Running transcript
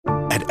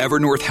At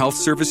Evernorth Health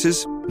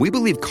Services, we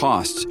believe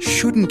costs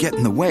shouldn't get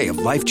in the way of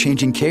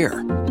life-changing care,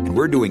 and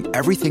we're doing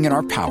everything in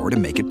our power to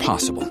make it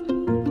possible.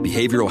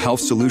 Behavioral health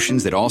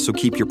solutions that also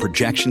keep your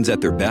projections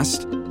at their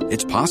best?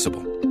 It's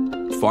possible.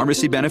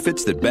 Pharmacy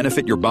benefits that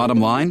benefit your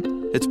bottom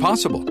line? It's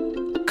possible.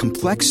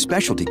 Complex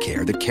specialty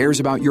care that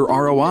cares about your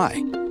ROI?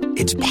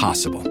 It's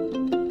possible.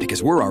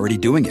 Because we're already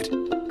doing it.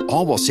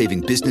 All while saving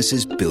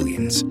businesses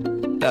billions.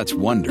 That's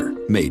Wonder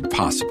made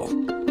possible.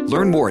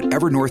 Learn more at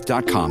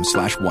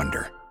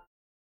evernorth.com/wonder.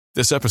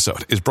 This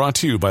episode is brought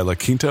to you by La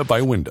Quinta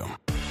by Wyndham.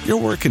 Your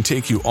work can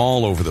take you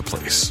all over the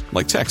place,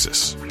 like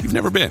Texas. You've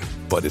never been,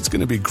 but it's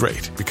going to be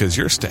great because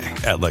you're staying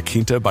at La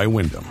Quinta by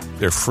Wyndham.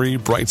 Their free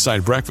Bright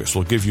Side breakfast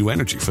will give you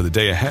energy for the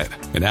day ahead.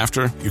 And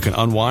after, you can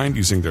unwind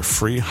using their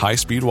free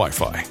high-speed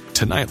Wi-Fi.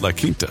 Tonight, La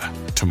Quinta.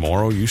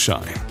 Tomorrow, you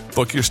shine.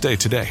 Book your stay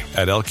today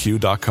at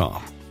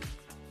lq.com.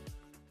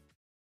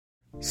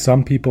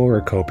 Some people are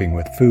coping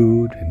with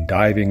food and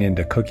diving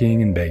into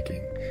cooking and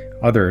baking.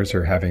 Others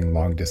are having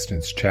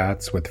long-distance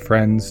chats with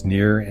friends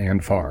near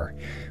and far.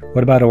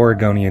 What about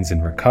Oregonians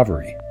in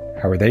recovery?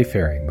 How are they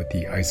faring with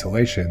the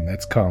isolation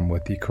that's come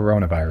with the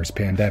coronavirus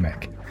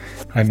pandemic?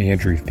 I'm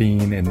Andrew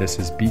Thien, and this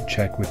is Beat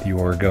Check with the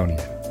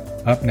Oregonian.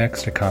 Up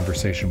next, a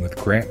conversation with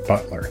Grant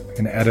Butler,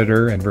 an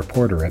editor and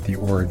reporter at the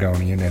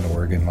Oregonian and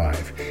Oregon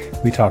Live.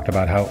 We talked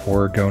about how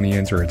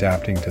Oregonians are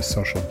adapting to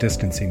social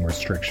distancing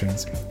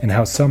restrictions and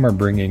how some are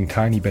bringing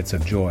tiny bits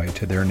of joy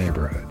to their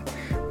neighborhood.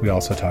 We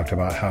also talked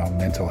about how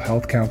mental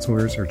health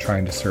counselors are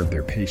trying to serve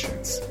their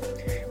patients.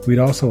 We'd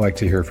also like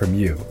to hear from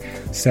you.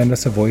 Send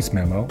us a voice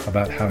memo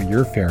about how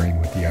you're faring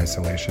with the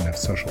isolation of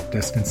social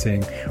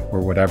distancing or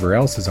whatever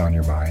else is on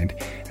your mind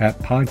at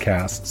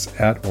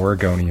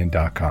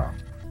podcasts@oregonian.com.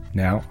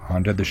 Now,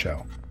 on to the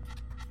show.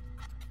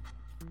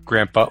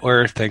 Grant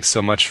Butler, thanks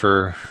so much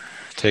for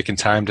taking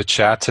time to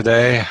chat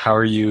today. How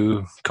are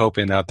you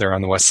coping out there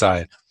on the west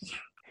side?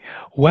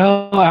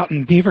 Well, out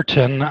in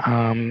Beaverton,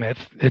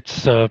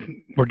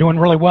 we're doing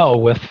really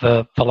well with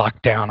the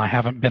lockdown. I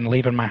haven't been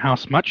leaving my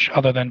house much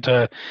other than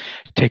to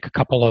take a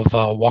couple of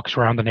walks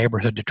around the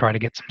neighborhood to try to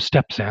get some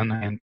steps in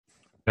and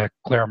to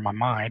clear my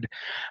mind.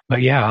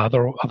 But yeah,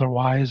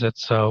 otherwise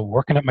it's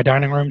working at my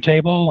dining room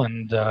table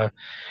and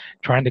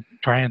trying to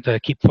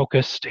keep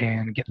focused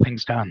and get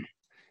things done.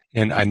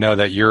 And I know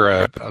that you're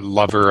a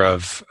lover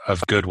of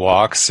good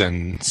walks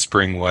and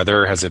spring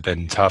weather. Has it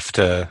been tough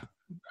to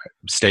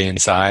stay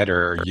inside,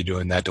 or are you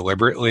doing that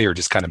deliberately, or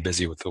just kind of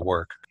busy with the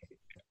work?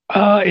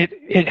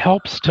 It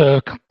helps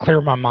to clear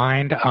my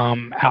mind.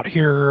 Out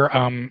here,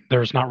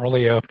 there's not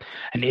really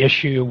an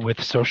issue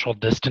with social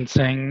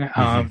distancing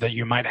that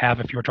you might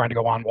have if you were trying to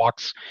go on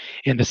walks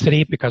in the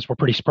city, because we're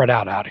pretty spread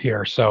out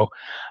here. So,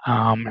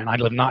 and I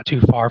live not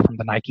too far from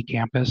the Nike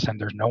campus, and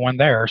there's no one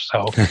there,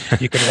 so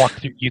you can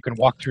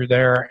walk through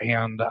there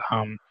and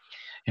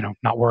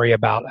not worry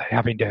about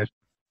having to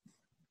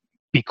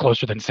be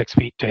closer than 6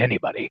 feet to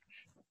anybody.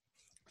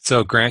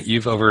 So, Grant,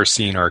 you've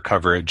overseen our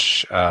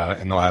coverage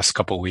in the last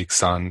couple of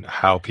weeks on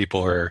how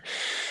people are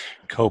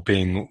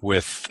coping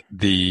with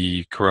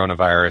the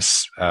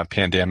coronavirus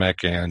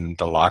pandemic and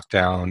the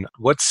lockdown.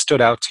 What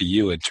stood out to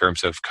you in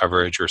terms of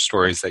coverage or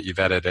stories that you've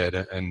edited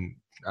and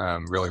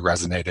really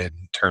resonated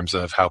in terms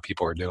of how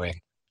people are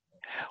doing?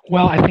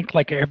 Well, I think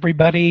like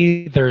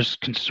everybody, there's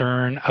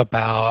concern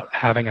about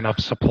having enough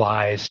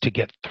supplies to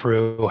get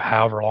through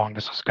however long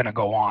this is going to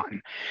go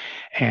on.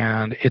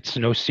 And it's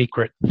no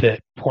secret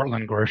that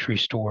Portland grocery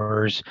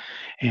stores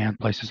and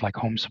places like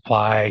home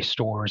supply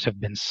stores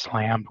have been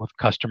slammed with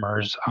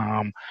customers.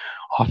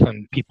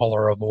 Often people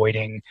are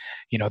avoiding,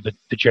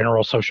 the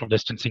general social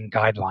distancing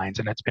guidelines.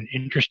 And it's been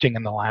interesting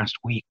in the last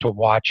week to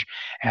watch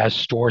as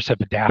stores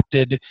have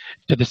adapted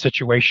to the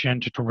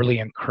situation to really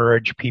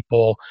encourage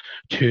people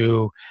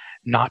to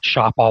not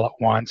shop all at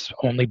once,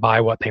 only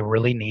buy what they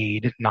really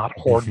need, not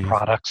hoard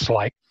products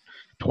like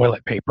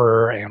toilet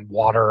paper and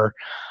water.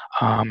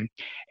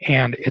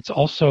 And it's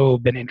also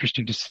been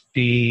interesting to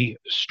see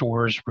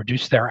stores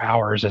reduce their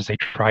hours as they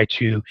try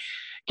to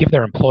give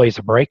their employees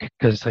a break,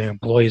 because the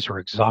employees are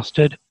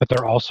exhausted, but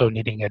they're also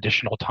needing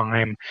additional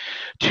time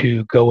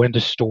to go into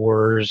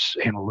stores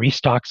and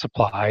restock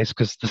supplies,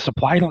 because the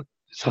supply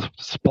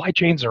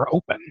chains are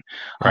open.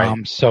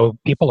 Right. So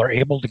people are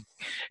able to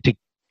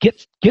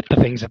get the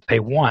things that they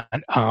want,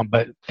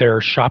 but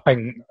they're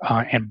shopping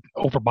and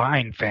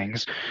overbuying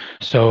things.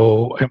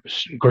 So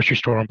grocery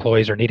store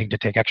employees are needing to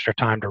take extra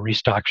time to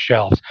restock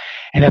shelves.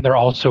 And then they're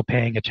also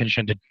paying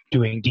attention to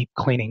doing deep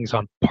cleanings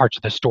on parts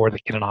of the store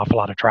that get an awful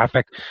lot of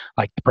traffic,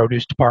 like the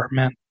produce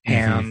department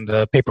and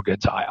the paper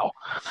goods aisle.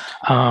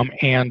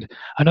 And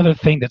another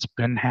thing that's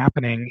been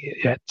happening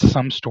at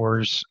some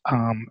stores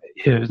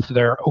is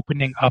they're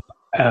opening up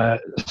a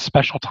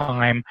special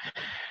time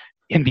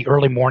in the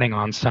early morning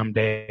on some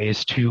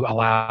days to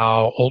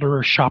allow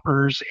older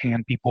shoppers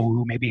and people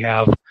who maybe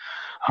have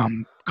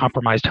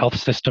compromised health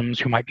systems,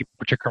 who might be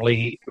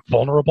particularly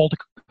vulnerable to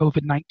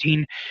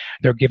COVID-19.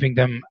 They're giving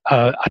them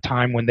a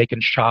time when they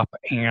can shop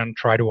and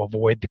try to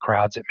avoid the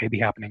crowds that may be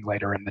happening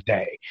later in the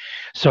day.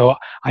 So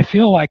I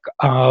feel like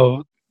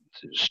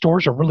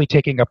stores are really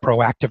taking a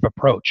proactive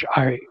approach.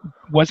 I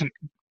wasn't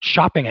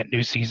shopping at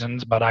New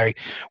Seasons, but I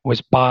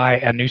was by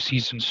a New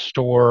Seasons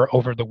store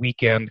over the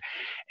weekend,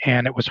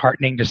 and it was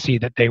heartening to see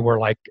that they were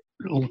like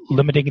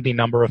limiting the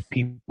number of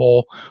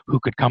people who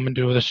could come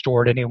into the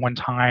store at any one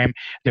time.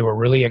 They were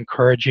really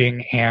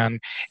encouraging and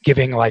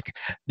giving like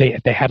they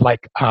had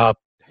like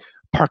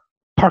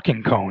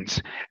parking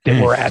cones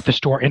that were at the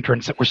store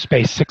entrance that were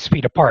spaced 6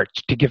 feet apart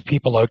to give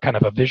people a kind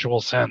of a visual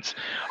sense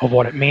of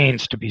what it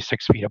means to be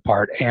 6 feet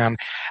apart. And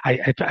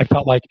I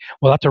felt like,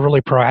 well, that's a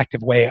really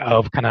proactive way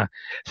of kind of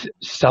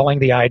selling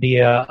the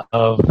idea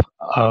of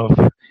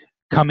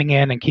coming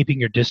in and keeping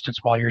your distance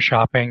while you're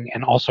shopping,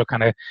 and also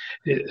kind of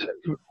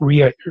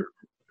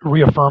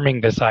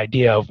reaffirming this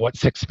idea of what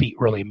 6 feet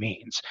really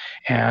means.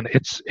 And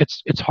it's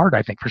hard,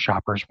 I think, for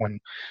shoppers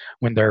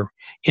when they're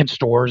in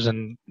stores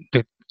and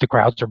the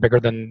crowds are bigger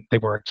than they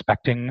were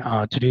expecting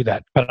to do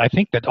that. But I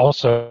think that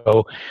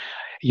also,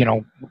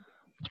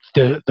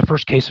 the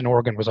first case in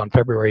Oregon was on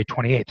February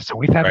 28th. So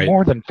we've had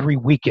more than 3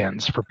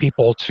 weekends for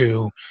people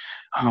to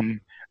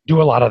do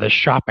a lot of this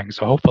shopping.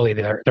 So hopefully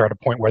they're at a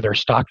point where they're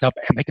stocked up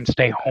and they can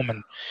stay home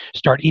and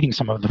start eating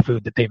some of the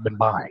food that they've been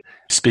buying.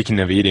 Speaking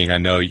of eating, I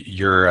know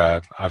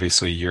you're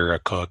obviously you're a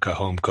cook, a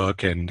home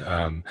cook, and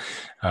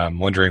I'm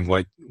wondering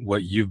what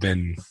you've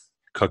been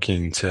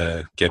cooking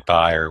to get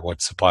by, or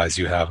what supplies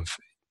you have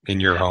in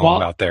your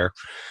home out there.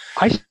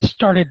 I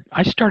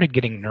started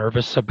getting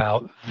nervous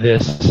about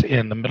this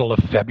in the middle of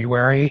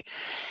February,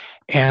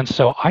 and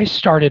so I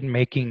started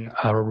making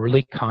a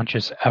really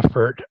conscious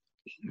effort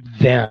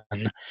then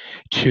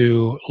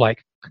to,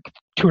 like,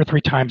 2 or 3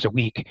 times a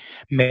week,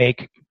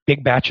 make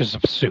big batches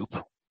of soup.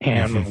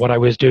 And what I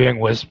was doing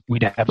was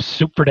we'd have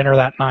soup for dinner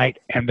that night,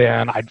 and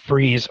then I'd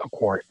freeze a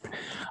quart.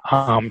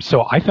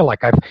 So I feel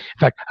like in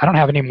fact, I don't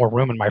have any more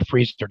room in my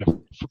freezer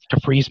to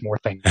freeze more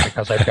things,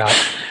 because I've got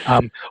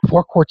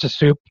 4 quarts of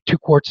soup, 2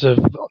 quarts of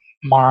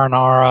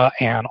marinara,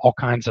 and all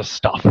kinds of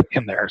stuff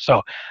in there.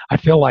 So I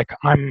feel like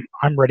I'm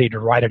ready to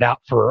ride it out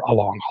for a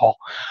long haul.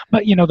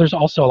 But there's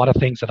also a lot of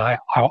things that I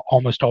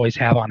almost always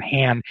have on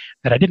hand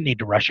that I didn't need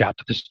to rush out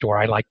to the store.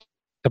 I like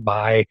to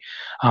buy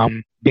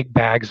big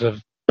bags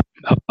of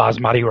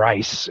basmati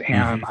rice,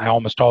 and I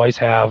almost always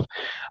have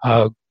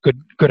a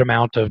good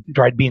amount of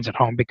dried beans at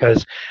home,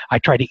 because I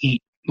try to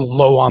eat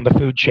low on the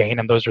food chain,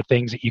 and those are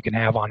things that you can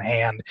have on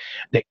hand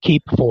that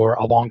keep for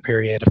a long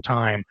period of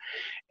time.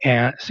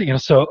 And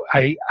so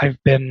I've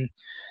been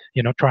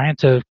trying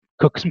to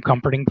cook some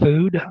comforting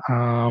food.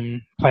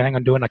 Planning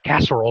on doing a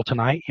casserole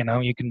tonight.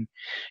 You can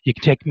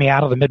take me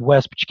out of the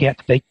Midwest, but you can't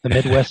take the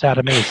Midwest out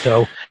of me.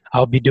 So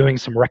I'll be doing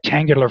some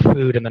rectangular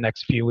food in the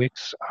next few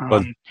weeks.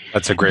 Well,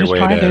 that's a great way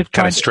to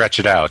kind of stretch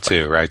it out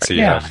too, right? So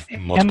you have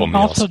multiple and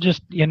meals. Also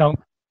just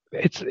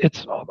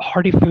it's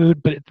hearty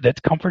food, but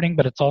that's comforting,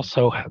 but it's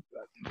also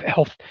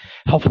health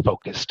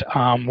focused.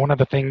 One of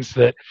the things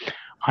that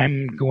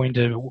I'm going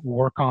to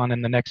work on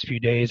in the next few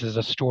days is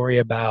a story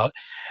about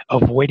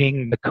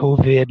avoiding the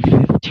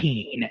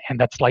COVID-15, and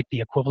that's like the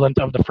equivalent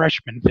of the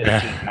freshman 15.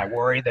 I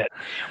worry that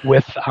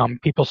with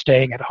people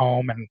staying at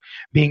home and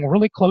being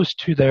really close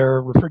to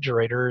their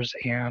refrigerators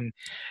and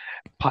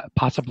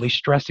possibly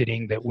stress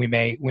eating, that we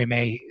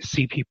may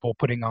see people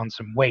putting on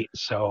some weight.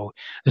 So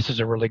this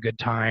is a really good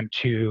time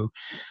to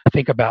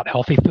think about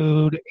healthy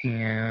food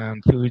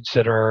and foods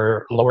that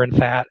are lower in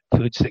fat,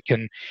 foods that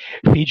can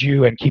feed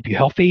you and keep you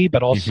healthy,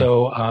 but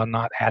also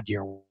not add to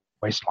your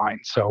waistline.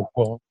 So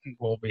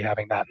we'll be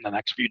having that in the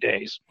next few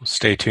days.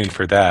 Stay tuned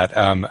for that.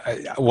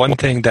 One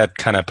thing that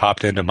kind of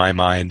popped into my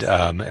mind,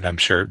 and I'm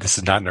sure this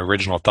is not an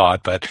original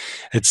thought, but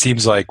it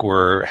seems like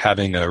we're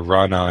having a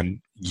run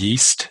on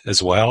yeast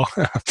as well.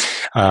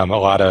 A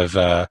lot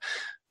of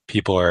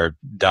people are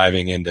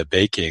diving into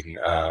baking,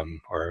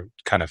 or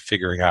kind of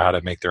figuring out how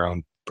to make their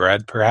own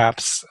bread,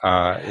 perhaps.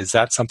 Is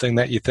that something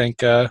that you think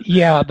there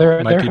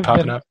might be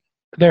popping up?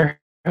 There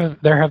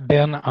have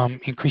been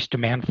increased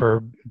demand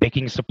for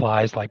baking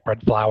supplies like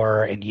bread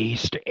flour and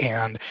yeast,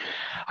 and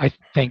I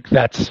think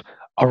that's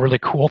a really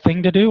cool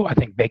thing to do. I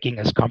think baking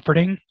is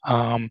comforting.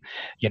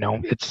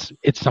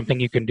 It's something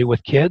you can do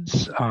with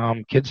kids.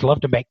 Kids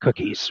love to make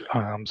cookies,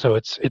 so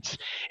it's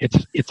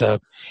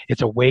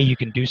a way you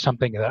can do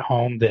something at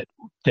home that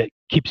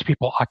keeps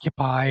people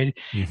occupied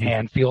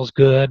and feels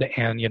good.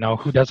 And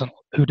who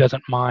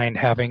doesn't mind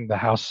having the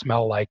house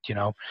smell like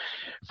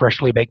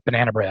freshly baked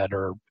banana bread,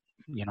 or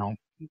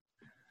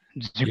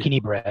zucchini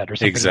bread, or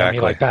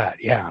something like that.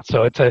 Yeah.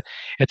 So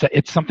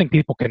it's something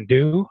people can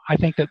do. I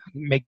think that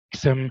makes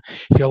them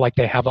feel like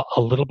they have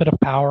a little bit of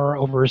power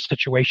over a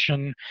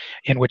situation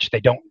in which they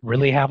don't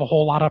really have a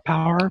whole lot of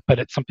power, but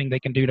it's something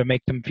they can do to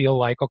make them feel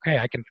like, okay,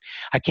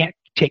 I can't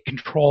take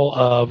control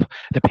of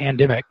the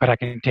pandemic, but I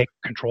can take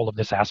control of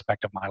this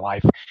aspect of my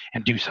life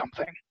and do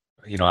something.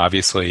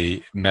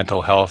 Obviously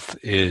mental health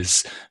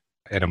is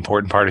an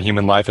important part of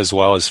human life, as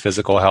well as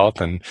physical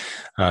health and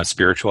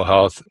spiritual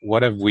health.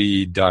 What have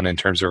we done in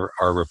terms of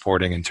our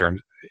reporting,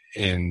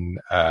 in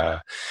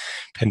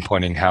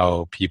pinpointing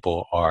how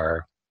people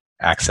are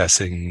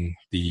accessing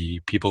the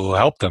people who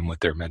help them with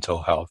their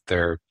mental health,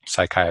 their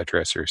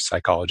psychiatrists or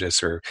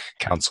psychologists or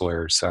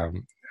counselors?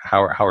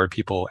 How are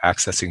people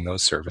accessing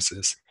those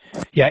services?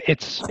 Yeah,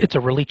 it's a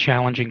really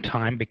challenging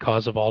time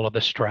because of all of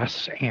the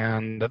stress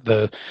and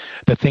the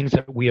things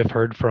that we have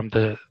heard from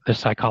the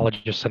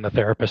psychologists and the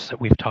therapists that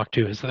we've talked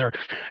to is there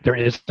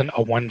isn't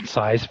a one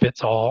size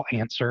fits all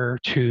answer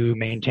to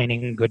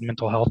maintaining good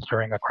mental health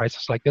during a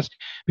crisis like this,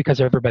 because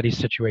everybody's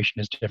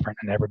situation is different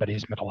and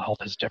everybody's mental health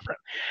is different.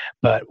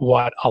 But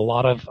what a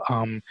lot of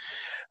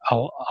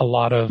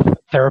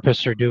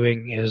therapists are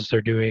doing is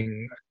they're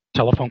doing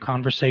telephone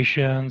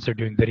conversations, they're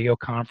doing video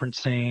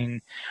conferencing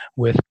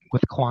with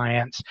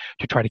clients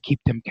to try to keep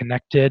them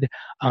connected.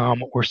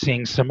 We're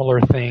seeing similar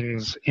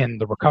things in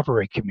the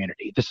recovery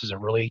community. This is a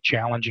really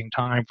challenging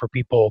time for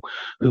people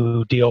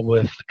who deal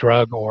with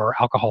drug or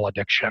alcohol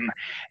addiction,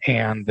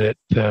 and that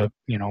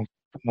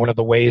one of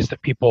the ways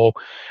that people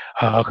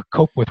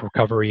cope with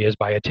recovery is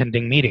by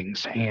attending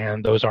meetings,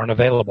 and those aren't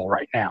available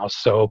right now.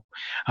 So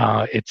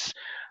it's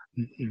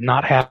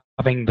not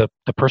having the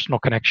personal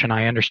connection,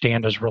 I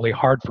understand, is really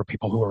hard for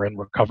people who are in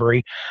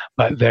recovery,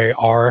 but they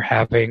are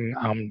having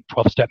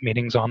 12-step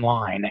meetings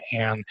online,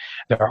 and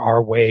there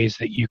are ways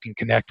that you can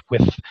connect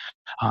with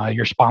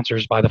your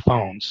sponsors by the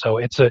phone. So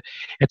it's a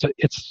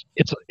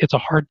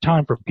hard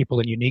time for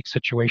people in unique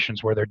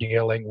situations where they're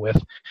dealing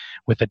with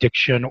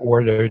addiction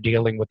or they're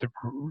dealing with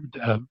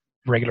the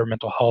regular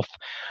mental health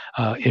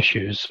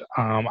issues.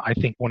 I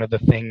think one of the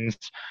things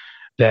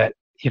that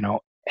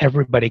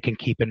everybody can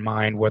keep in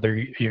mind, whether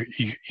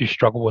you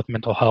struggle with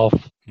mental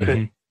health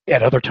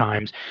at other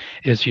times,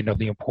 is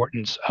the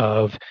importance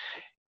of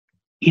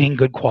eating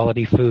good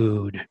quality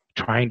food,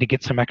 trying to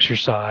get some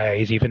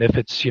exercise, even if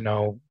it's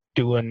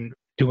doing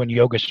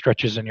yoga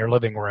stretches in your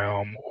living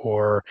room,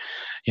 or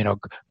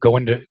go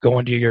into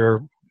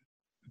your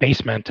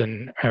basement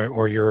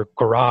or your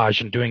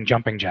garage and doing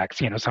jumping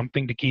jacks.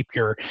 Something to keep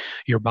your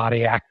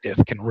body active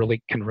can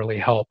really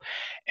help.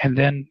 And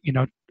then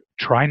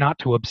try not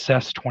to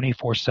obsess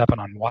 24/7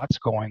 on what's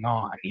going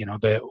on.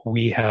 That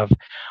we have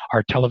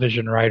our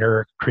television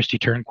writer, Christy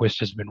Turnquist,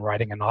 has been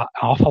writing an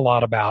awful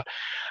lot about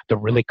the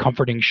really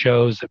comforting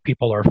shows that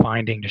people are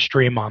finding to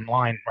stream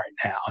online right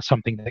now.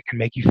 Something that can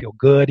make you feel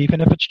good,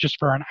 even if it's just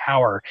for an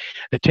hour,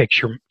 that takes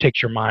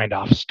your mind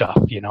off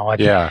stuff.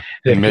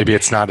 Maybe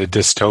it's not a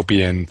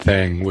dystopian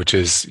thing, which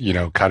is,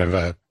 kind of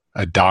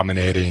a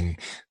dominating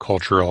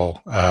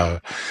cultural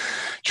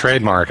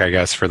trademark, I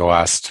guess, for the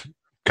last,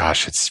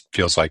 it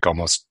feels like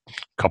almost a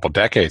couple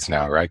decades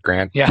now, right,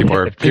 Grant? Yeah.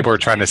 People are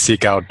trying to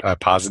seek out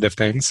positive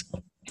things.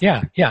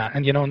 Yeah,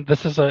 and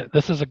this is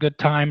a good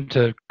time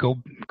to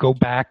go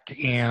back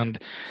and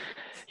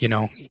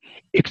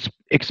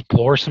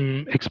explore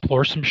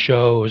some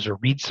shows, or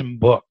read some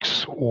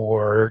books,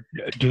 or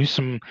do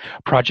some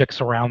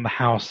projects around the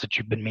house that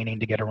you've been meaning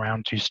to get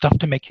around to. Stuff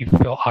to make you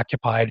feel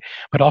occupied,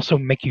 but also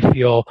make you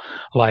feel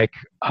like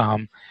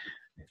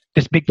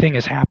this big thing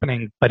is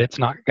happening, but it's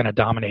not going to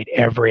dominate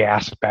every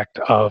aspect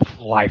of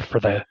life for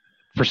the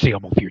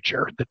foreseeable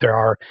future. That there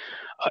are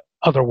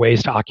other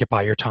ways to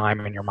occupy your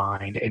time and your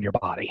mind and your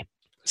body.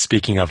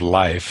 Speaking of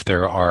life,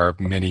 there are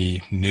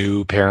many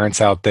new parents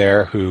out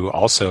there who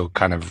also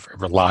kind of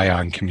rely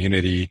on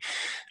community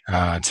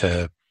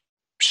to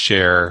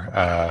share,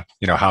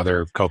 how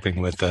they're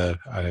coping with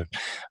a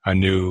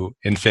new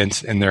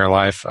infant in their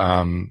life.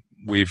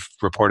 We've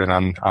reported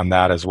on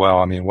that as well.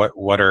 I mean,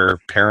 what are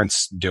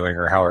parents doing,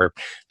 or how are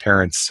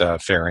parents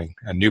faring?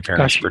 New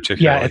parents,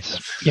 particularly.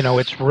 Yeah,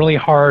 it's really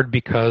hard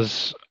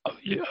because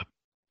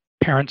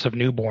parents of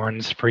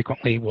newborns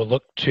frequently will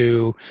look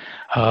to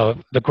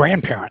the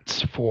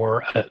grandparents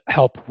for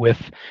help with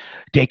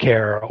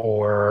daycare,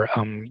 or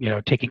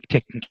taking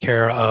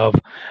care of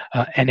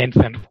an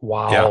infant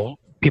while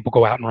people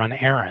go out and run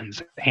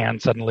errands, and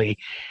suddenly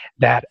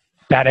that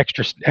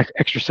extra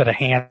set of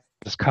hands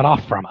is cut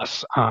off from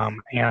us.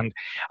 And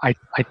I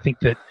think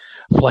that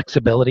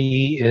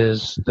flexibility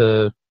is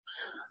the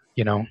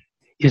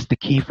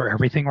key for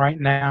everything right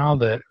now.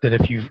 That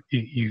if you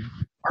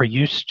are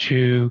used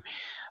to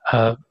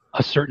a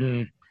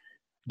certain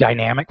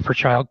dynamic for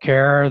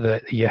childcare,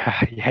 that you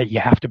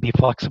have to be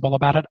flexible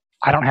about it.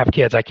 I don't have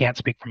kids. I can't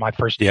speak from my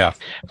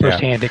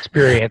firsthand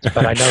experience,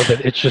 but I know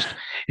that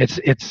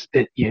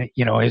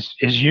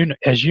as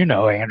you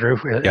know, Andrew,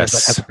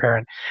 as a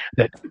parent,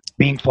 that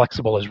being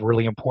flexible is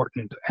really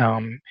important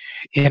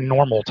in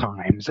normal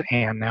times,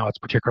 and now it's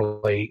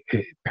particularly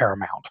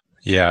paramount.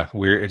 Yeah,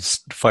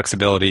 it's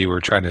flexibility. We're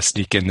trying to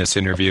sneak in this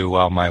interview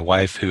while my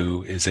wife,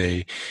 who is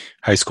a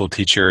high school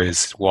teacher,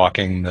 is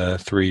walking the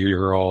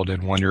 3-year-old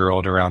and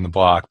 1-year-old around the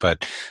block.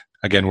 But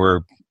again,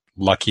 we're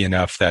lucky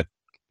enough that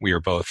we are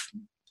both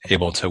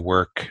able to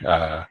work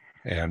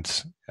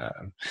and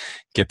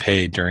get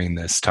paid during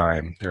this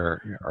time.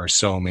 There are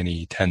so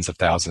many hundreds of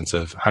thousands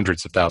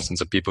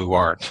of people who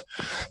aren't,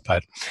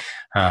 but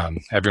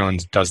everyone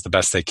does the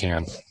best they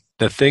can.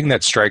 The thing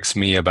that strikes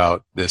me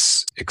about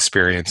this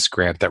experience,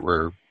 Grant, that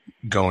we're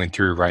going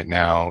through right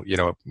now,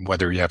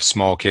 whether you have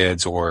small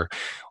kids or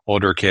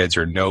older kids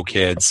or no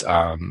kids,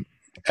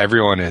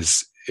 everyone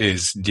is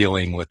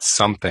dealing with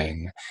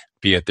something,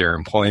 be it their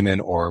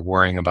employment or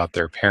worrying about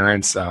their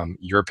parents,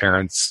 your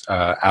parents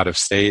out of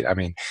state. I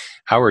mean,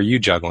 how are you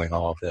juggling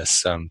all of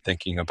this,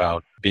 thinking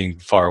about being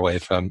far away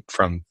from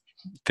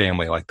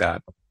family like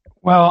that?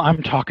 Well,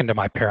 I'm talking to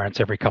my parents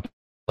every couple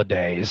of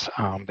days.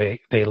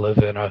 They live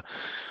in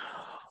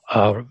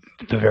the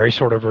very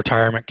sort of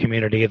retirement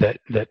community that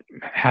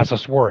has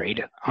us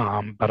worried.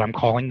 But I'm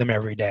calling them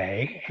every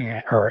day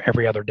or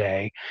every other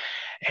day,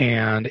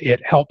 and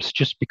it helps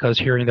just because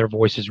hearing their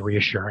voice is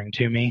reassuring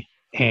to me,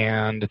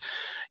 and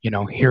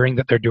hearing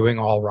that they're doing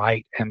all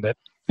right and that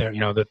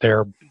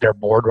they're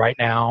bored right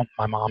now.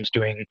 My mom's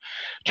doing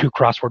 2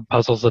 crossword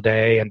puzzles a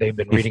day, and they've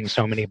been reading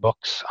so many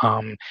books.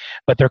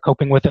 But they're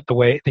coping with it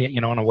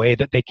in a way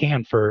that they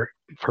can for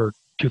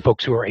 2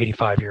 folks who are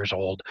 85 years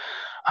old.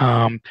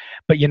 But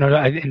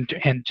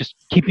and just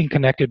keeping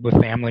connected with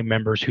family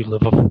members who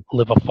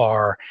live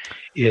afar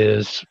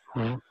is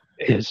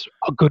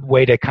a good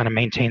way to kind of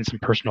maintain some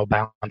personal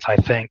balance, I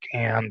think,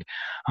 and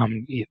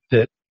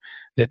that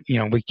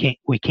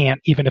we can't,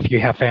 even if you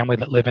have family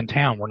that live in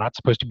town, we're not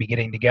supposed to be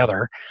getting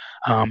together,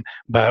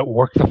 but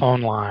work the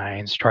phone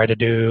lines, try to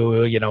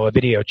do a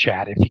video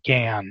chat if you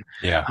can,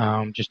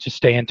 just to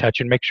stay in touch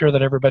and make sure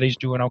that everybody's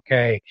doing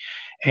okay.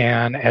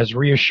 And as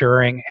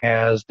reassuring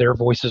as their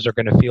voices are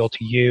going to feel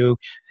to you,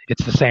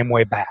 it's the same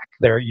way back.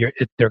 They're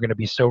going to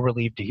be so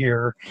relieved to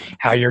hear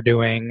how you're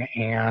doing,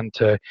 and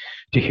to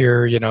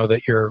hear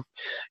that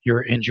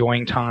you're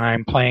enjoying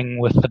time playing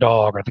with the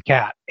dog or the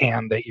cat,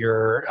 and that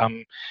you're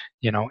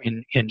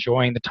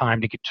enjoying the time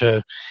to get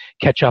to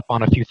catch up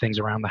on a few things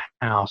around the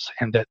house,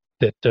 and that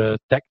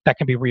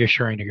can be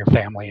reassuring to your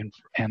family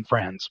and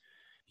friends.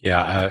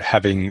 Yeah,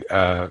 having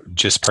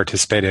just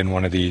participated in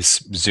one of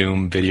these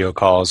Zoom video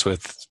calls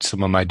with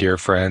some of my dear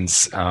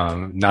friends,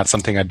 not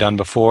something I'd done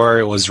before.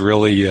 It was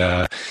really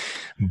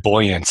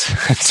buoyant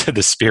to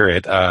the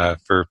spirit,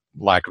 for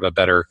lack of a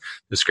better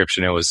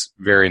description. It was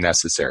very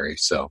necessary.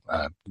 So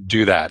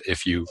do that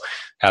if you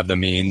have the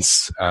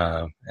means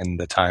and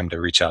the time to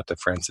reach out to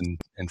friends and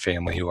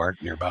family who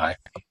aren't nearby.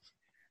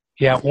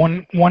 Yeah,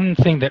 one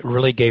thing that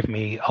really gave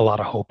me a lot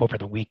of hope over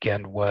the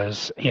weekend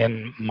was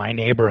in my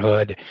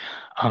neighborhood.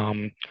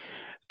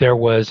 There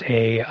was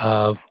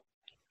a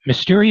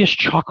mysterious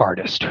chalk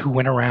artist who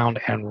went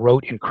around and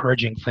wrote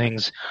encouraging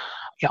things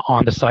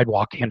on the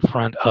sidewalk in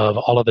front of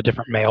all of the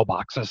different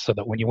mailboxes, so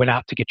that when you went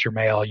out to get your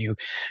mail, you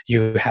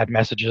had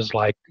messages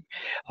like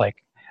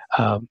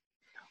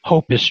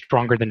hope is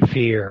stronger than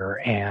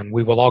fear, and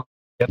we will all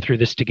get through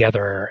this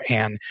together,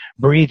 and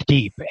breathe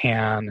deep,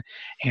 and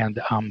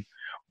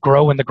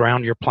grow in the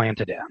ground you're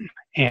planted in.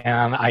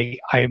 And I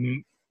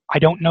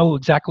don't know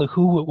exactly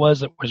who it was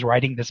that was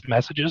writing these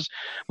messages,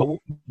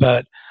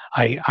 but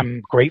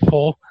I'm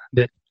grateful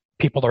that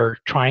people are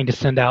trying to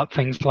send out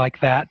things like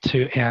that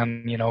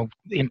and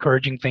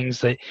encouraging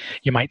things that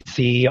you might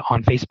see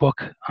on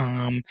Facebook,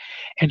 and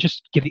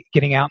just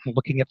getting out and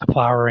looking at the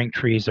flowering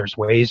trees. There's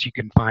ways you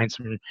can find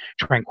some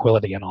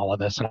tranquility in all of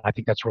this, and I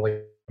think that's really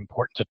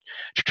important to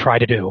try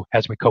to do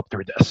as we cope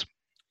through this.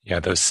 Yeah,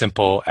 those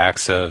simple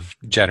acts of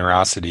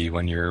generosity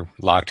when you're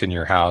locked in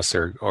your house,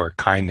 or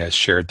kindness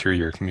shared through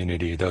your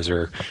community, those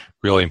are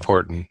really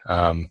important.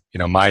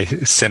 My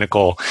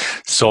cynical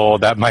soul,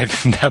 that might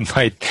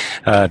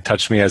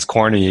touch me as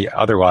corny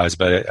otherwise,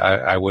 but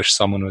I wish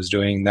someone was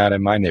doing that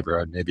in my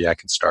neighborhood. Maybe I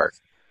can start.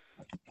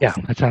 Yeah,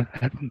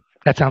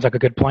 that sounds like a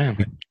good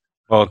plan.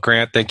 Well,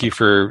 Grant, thank you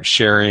for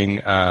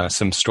sharing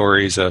some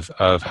stories of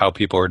how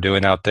people are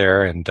doing out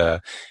there, and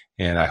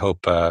I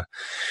hope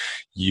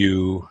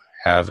you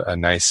have a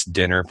nice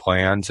dinner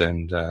planned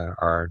and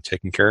are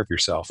taking care of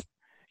yourself.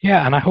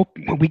 Yeah, and I hope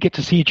we get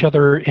to see each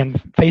other in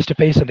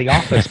face-to-face in the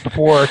office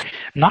before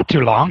not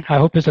too long. I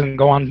hope this doesn't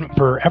go on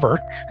forever.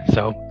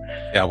 So.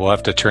 Yeah, we'll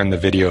have to turn the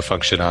video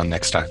function on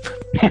next time.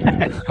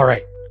 All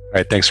right. All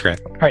right, thanks, Grant.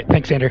 All right,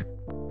 thanks, Andrew.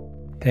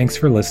 Thanks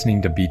for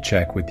listening to Beat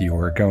Check with the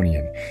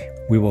Oregonian.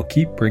 We will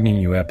keep bringing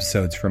you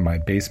episodes from my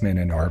basement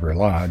and Arbor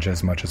Lodge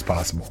as much as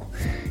possible.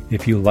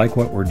 If you like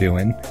what we're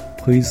doing,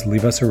 please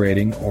leave us a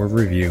rating or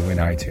review in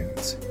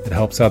iTunes. It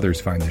helps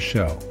others find the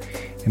show.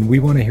 And we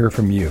want to hear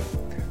from you.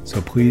 So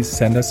please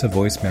send us a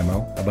voice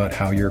memo about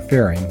how you're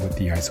faring with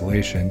the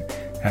isolation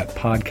at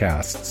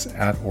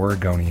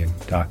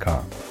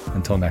podcasts@oregonian.com.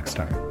 Until next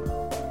time.